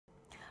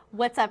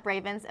What's up,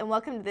 Ravens, and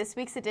welcome to this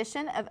week's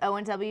edition of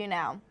ONW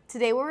Now.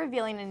 Today we're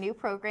revealing a new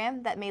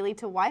program that may lead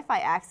to Wi-Fi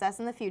access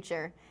in the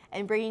future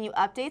and bringing you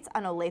updates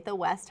on Olathe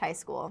Northwest High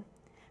School.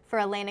 For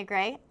Elena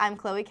Gray, I'm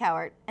Chloe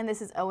Cowart, and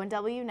this is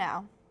ONW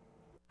Now.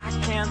 I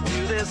can't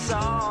do this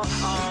all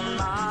on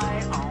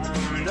my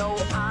own. No,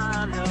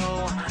 I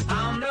know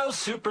I'm no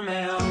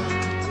Superman.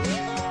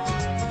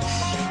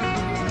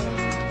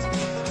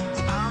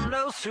 I'm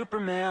no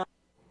Superman.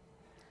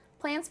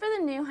 Plans for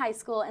the new high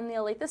school in the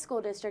Olathe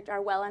School District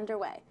are well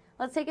underway.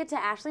 Let's take it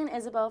to Ashley and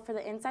Isabel for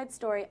the inside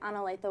story on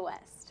Olathe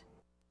West.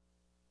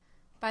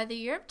 By the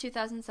year of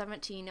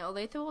 2017,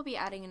 Olathe will be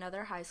adding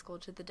another high school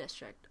to the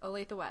district,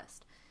 Olathe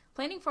West.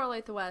 Planning for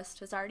Olathe West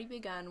has already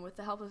begun with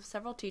the help of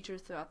several teachers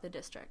throughout the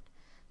district.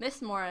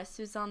 Miss Morris,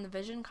 who's on the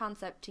Vision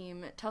Concept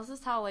team, tells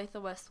us how Olathe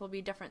West will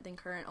be different than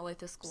current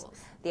Olathe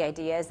schools. The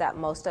idea is that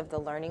most of the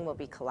learning will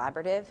be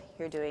collaborative.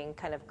 You're doing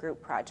kind of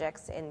group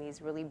projects in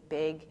these really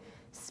big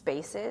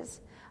spaces.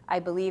 I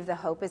believe the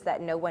hope is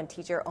that no one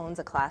teacher owns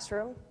a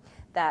classroom,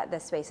 that the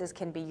spaces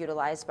can be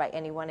utilized by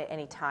anyone at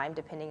any time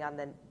depending on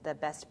the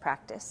best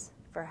practice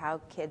for how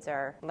kids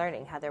are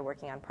learning, how they're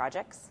working on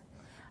projects.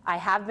 I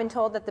have been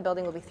told that the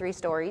building will be 3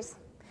 stories.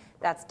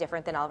 That's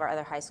different than all of our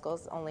other high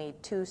schools, only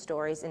 2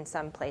 stories in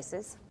some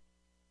places.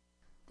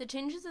 The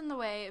changes in the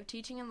way of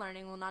teaching and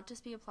learning will not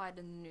just be applied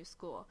in the new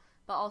school,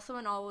 but also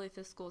in all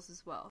Olathe schools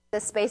as well.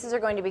 The spaces are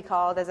going to be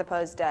called, as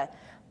opposed to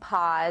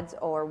pods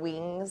or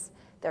wings,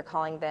 they're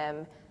calling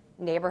them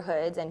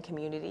neighborhoods and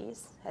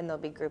communities, and they'll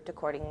be grouped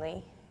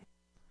accordingly.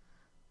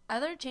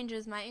 Other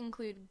changes might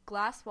include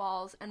glass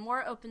walls and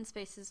more open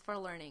spaces for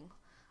learning.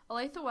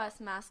 Olathe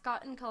West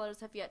mascot and colors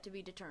have yet to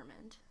be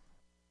determined.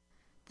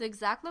 The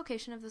exact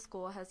location of the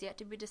school has yet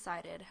to be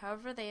decided,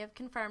 however they have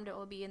confirmed it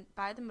will be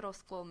by the middle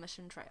school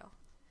Mission Trail.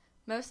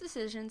 Most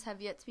decisions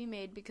have yet to be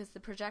made because the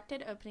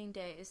projected opening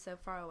day is so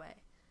far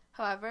away.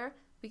 However,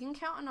 we can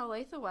count on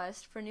Olathe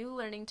West for new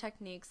learning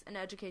techniques and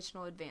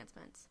educational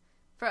advancements.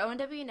 For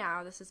ONW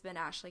Now, this has been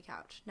Ashley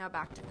Couch. Now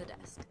back to the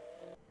desk.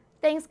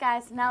 Thanks,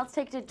 guys. Now let's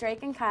take it to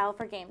Drake and Kyle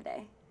for game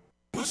day.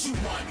 What you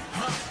want,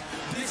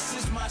 huh? This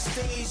is my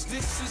stage.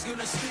 This is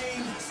gonna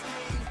sting.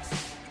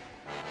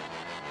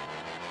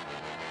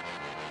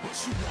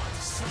 What you want,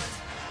 son?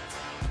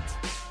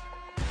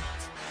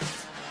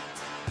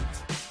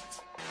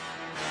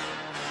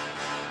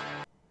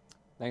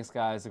 Thanks,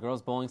 guys. The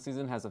girls' bowling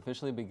season has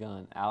officially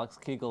begun. Alex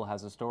Kegel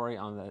has a story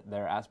on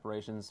their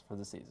aspirations for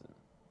the season.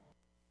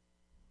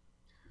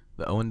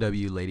 The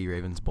ONW Lady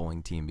Ravens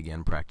bowling team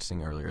began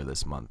practicing earlier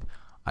this month.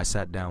 I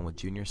sat down with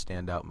junior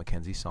standout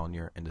Mackenzie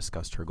Saulnier and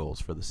discussed her goals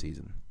for the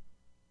season.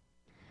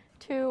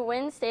 To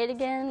win state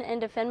again and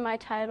defend my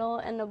title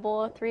in the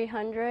bowl of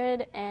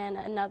 300 and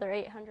another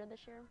 800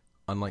 this year.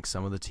 Unlike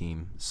some of the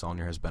team,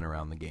 Saulnier has been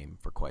around the game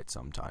for quite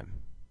some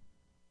time.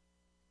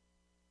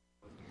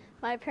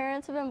 My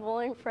parents have been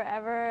bowling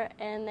forever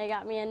and they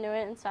got me into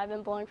it, and so I've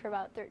been bowling for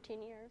about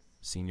 13 years.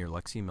 Senior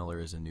Lexi Miller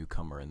is a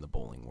newcomer in the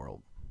bowling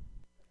world.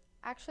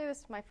 Actually, this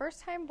is my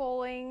first time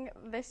bowling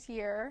this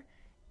year,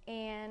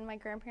 and my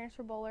grandparents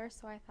were bowlers,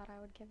 so I thought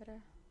I would give it a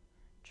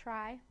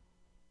try.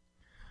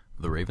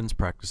 The Ravens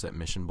practice at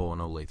Mission Bowl in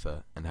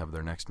Olathe and have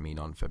their next meet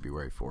on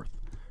February 4th.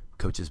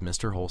 Coaches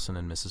Mr. Holson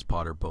and Mrs.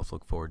 Potter both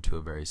look forward to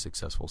a very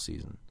successful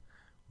season.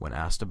 When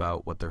asked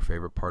about what their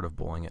favorite part of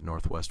bowling at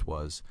Northwest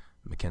was,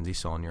 Mackenzie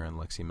Saulnier and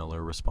Lexi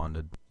Miller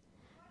responded,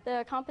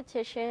 The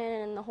competition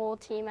and the whole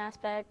team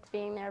aspect,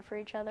 being there for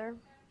each other.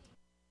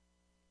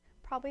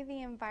 Probably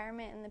the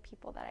environment and the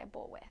people that I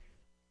bowl with.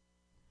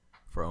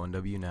 For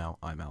ONW Now,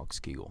 I'm Alex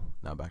Kegel.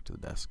 Now back to the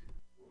desk.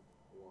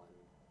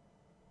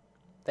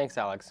 Thanks,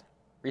 Alex.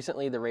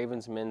 Recently, the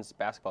Ravens men's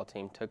basketball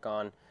team took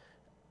on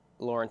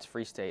Lawrence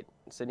Free State.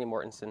 Sydney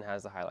Mortensen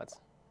has the highlights.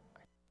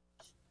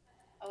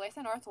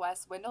 Olathe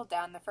Northwest dwindled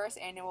down the first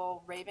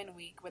annual Raven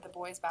Week with a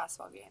boys'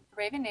 basketball game.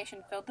 Raven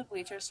Nation filled the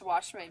bleachers to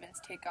watch the Ravens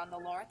take on the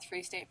Lawrence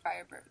Free State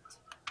Firebirds.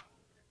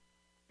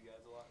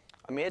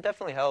 I mean, it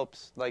definitely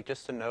helps, like,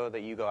 just to know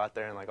that you go out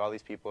there and, like, all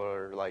these people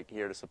are, like,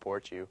 here to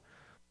support you.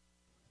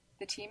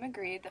 The team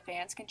agreed the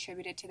fans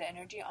contributed to the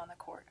energy on the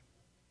court.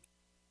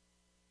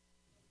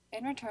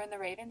 In return, the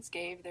Ravens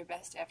gave their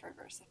best effort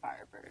versus the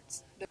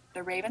Firebirds.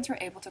 The Ravens were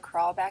able to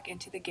crawl back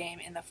into the game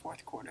in the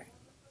 4th quarter.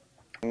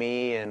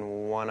 Me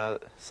and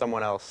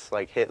someone else,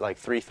 like, hit, like,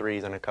 3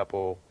 threes in a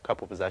couple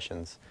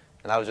possessions.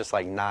 And that was just,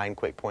 like, 9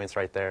 quick points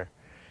right there.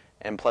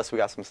 And plus we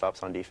got some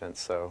stops on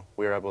defense, so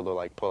we were able to,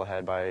 like, pull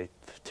ahead by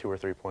 2 or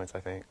 3 points, I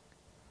think.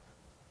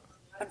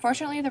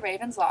 Unfortunately, the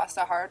Ravens lost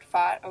a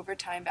hard-fought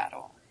overtime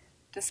battle.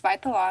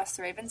 Despite the loss,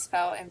 the Ravens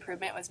felt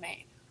improvement was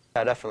made.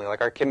 Yeah, definitely.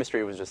 Like, our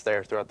chemistry was just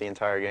there throughout the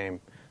entire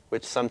game,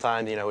 which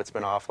sometimes, you know, it's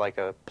been off like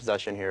a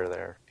possession here or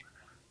there.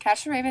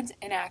 Catch the Ravens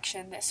in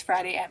action this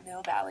Friday at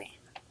Mill Valley.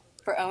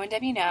 For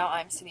ONW Now,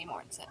 I'm Sydney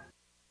Mortensen.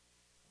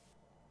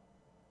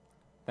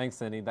 Thanks,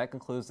 Cindy. That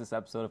concludes this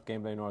episode of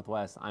Game Day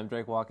Northwest. I'm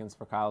Drake Watkins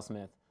for Kyle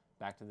Smith.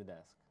 Back to the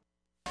desk.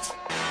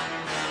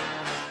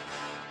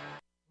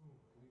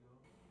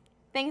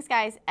 Thanks,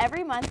 guys.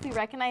 Every month we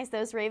recognize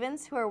those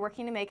Ravens who are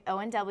working to make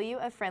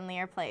ONW a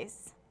friendlier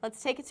place.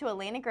 Let's take it to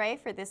Elena Gray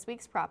for this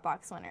week's Prop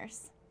Box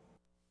winners.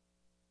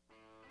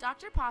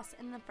 Dr. Poss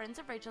and the Friends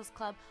of Rachel's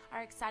Club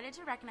are excited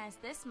to recognize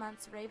this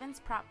month's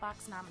Ravens Prop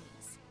Box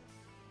nominees.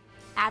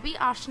 Abby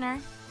Oshner,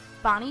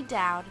 Bonnie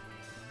Dowd,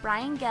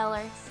 Brian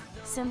Geller,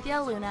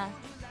 Cynthia Luna,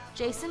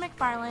 Jason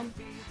McFarland,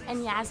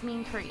 and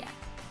Yasmin Korea.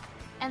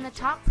 And the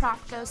top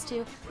prop goes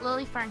to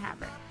Lily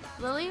Fernhaber.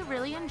 Lily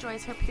really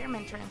enjoys her peer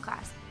mentoring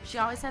class. She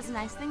always has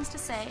nice things to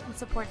say and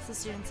supports the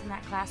students in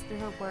that class through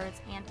her words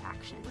and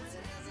actions.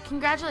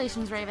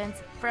 Congratulations, Ravens.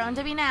 For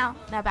ONW Now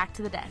back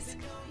to the desk.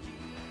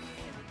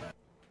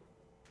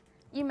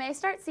 You may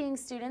start seeing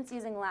students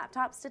using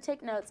laptops to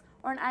take notes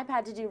or an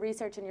iPad to do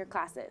research in your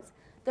classes.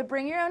 The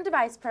Bring Your Own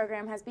Device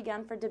program has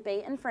begun for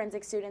debate and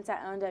forensic students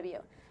at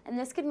ONW, and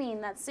this could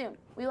mean that soon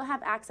we will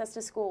have access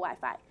to school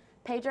Wi-Fi.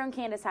 Pedro and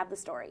Candace have the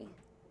story.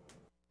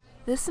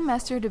 This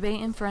semester,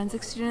 debate and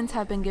forensic students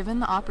have been given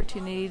the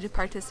opportunity to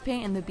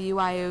participate in the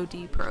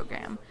BYOD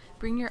program,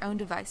 Bring Your Own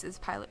Devices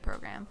pilot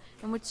program,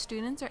 in which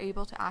students are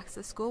able to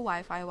access school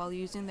Wi-Fi while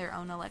using their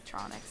own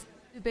electronics.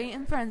 Debate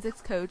and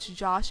forensics coach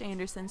Josh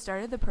Anderson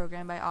started the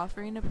program by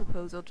offering a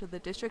proposal to the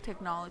District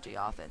Technology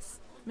Office.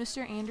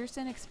 Mr.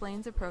 Anderson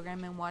explains the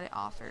program and what it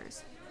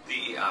offers.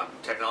 The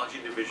Technology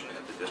Division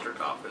at the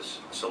District Office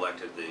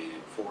selected the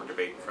 4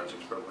 debate and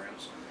forensics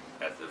programs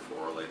at the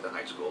 4 Olathe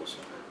High Schools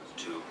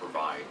to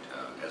provide,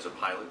 as a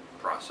pilot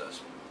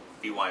process,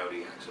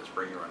 BYOD access,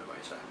 Bring Your Own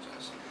Device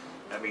access.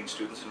 That means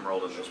students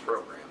enrolled in those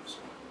programs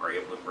are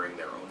able to bring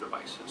their own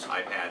devices,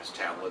 iPads,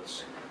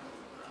 tablets,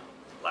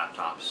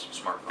 laptops,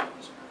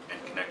 smartphones,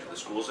 and connect to the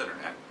school's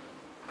internet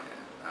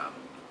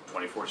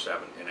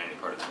 24/7 in any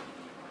part of the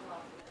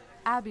world.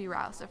 Abby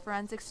Rouse, a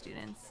forensic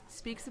student,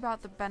 speaks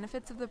about the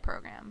benefits of the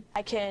program.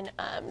 I can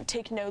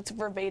take notes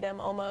verbatim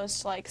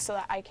almost, like, so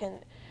that I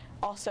can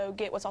also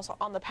get what's also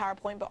on the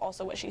PowerPoint, but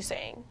also what she's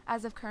saying.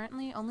 As of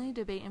currently, only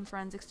debate and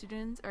forensic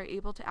students are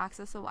able to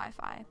access the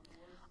Wi-Fi.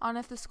 On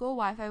if the school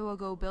Wi-Fi will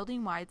go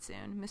building-wide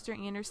soon, Mr.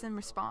 Anderson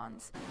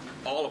responds.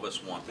 All of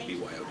us want the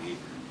BYOD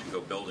to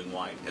go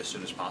building-wide as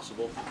soon as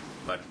possible,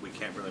 but we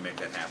can't really make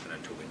that happen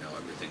until we know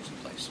everything's in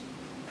place.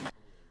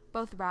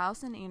 Both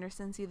Rouse and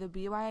Anderson see the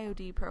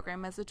BYOD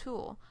program as a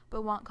tool,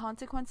 but want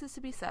consequences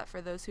to be set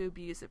for those who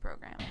abuse the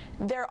program.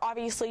 There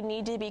obviously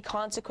need to be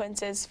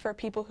consequences for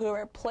people who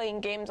are playing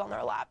games on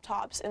their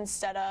laptops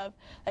instead of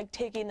like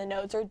taking the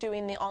notes or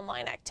doing the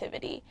online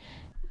activity.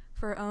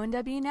 For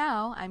ONW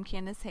Now, I'm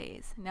Candace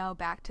Hayes. Now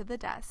back to the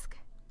desk.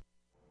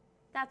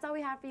 That's all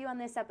we have for you on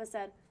this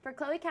episode. For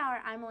Chloe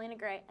Cower, I'm Elena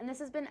Gray, and this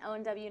has been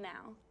ONW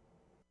Now.